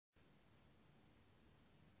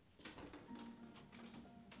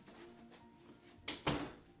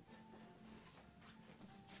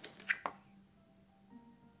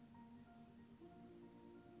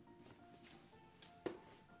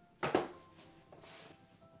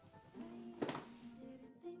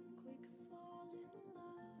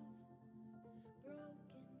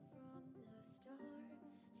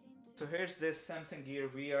So here's this Samsung Gear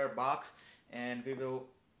VR box, and we will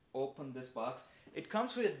open this box. It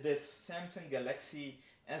comes with this Samsung Galaxy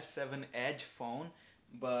S7 Edge phone,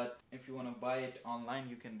 but if you want to buy it online,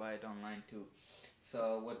 you can buy it online too.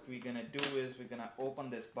 So what we're gonna do is we're gonna open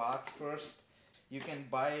this box first. You can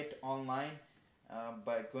buy it online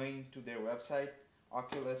by going to their website,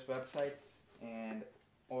 Oculus website, and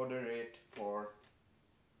order it for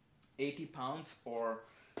 80 pounds or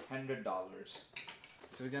 $100.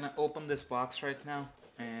 So we're gonna open this box right now,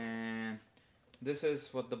 and this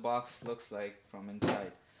is what the box looks like from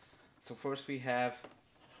inside. So first we have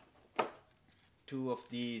two of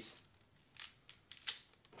these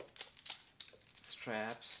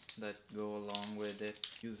straps that go along with it,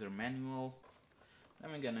 user manual.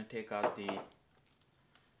 Then we're gonna take out the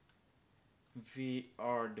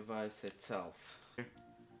VR device itself.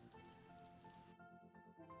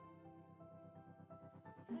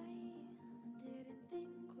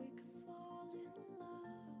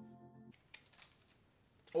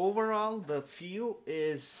 Overall, the feel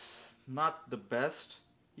is not the best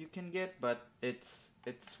you can get, but it's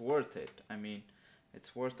worth it. I mean,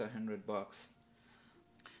 it's worth $100.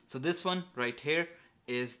 So this one right here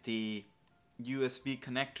is the USB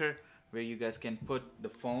connector where you guys can put the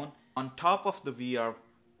phone on top of the VR.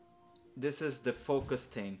 This is the focus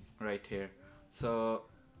thing right here. So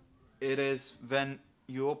it is, when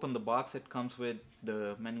you open the box, it comes with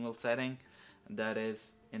the manual setting that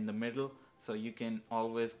is in the middle, so you can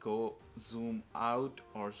always go zoom out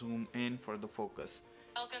or zoom in for the focus.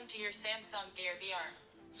 Welcome to your Samsung Gear VR.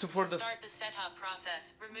 So to start the setup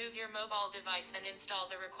process, remove your mobile device and install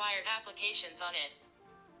the required applications on it.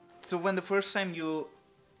 So when the first time you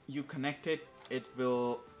connect it, it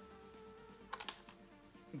will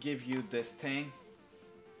give you this thing,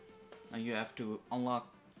 and you have to unlock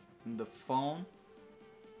the phone.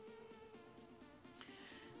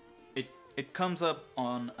 It comes up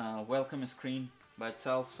on a welcome screen by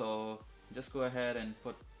itself, so just go ahead and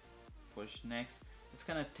push next. It's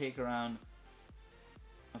gonna take around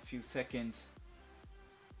a few seconds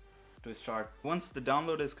to start. Once the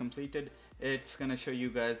download is completed, it's gonna show you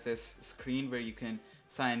guys this screen where you can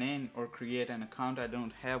sign in or create an account. I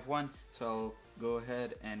don't have one, so I'll go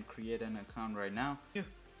ahead and create an account right now.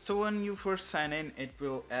 So when you first sign in, it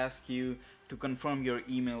will ask you to confirm your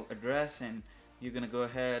email address, and you're gonna go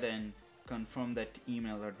ahead and confirm that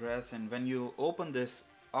email address. And when you open this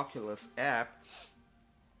Oculus app,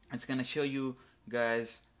 it's gonna show you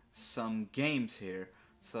guys some games here.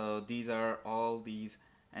 So these are all these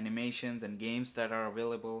animations and games that are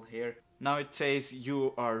available here. Now it says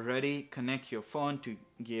you are ready. Connect your phone to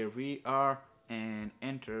Gear VR and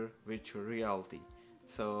enter virtual reality.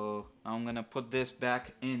 So I'm gonna put this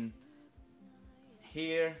back in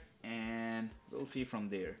here and we'll see from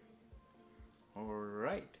there.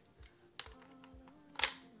 Alright.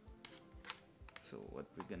 So what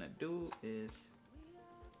we're gonna do is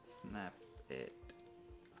snap it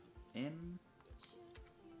in.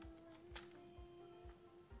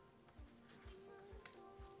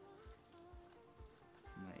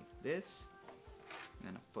 Like this. I'm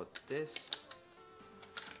gonna put this.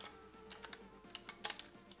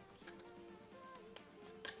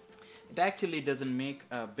 It actually doesn't make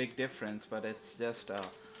a big difference, but it's just a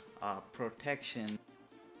protection.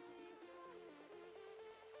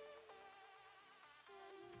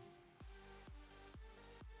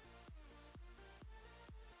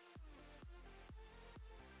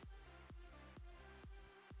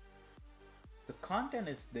 The content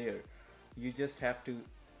is there. You just have to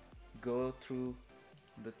go through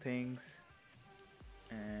the things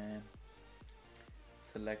and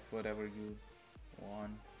select whatever you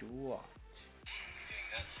want to watch.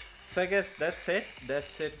 So I guess that's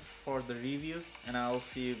it for the review, and I'll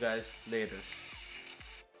see you guys later.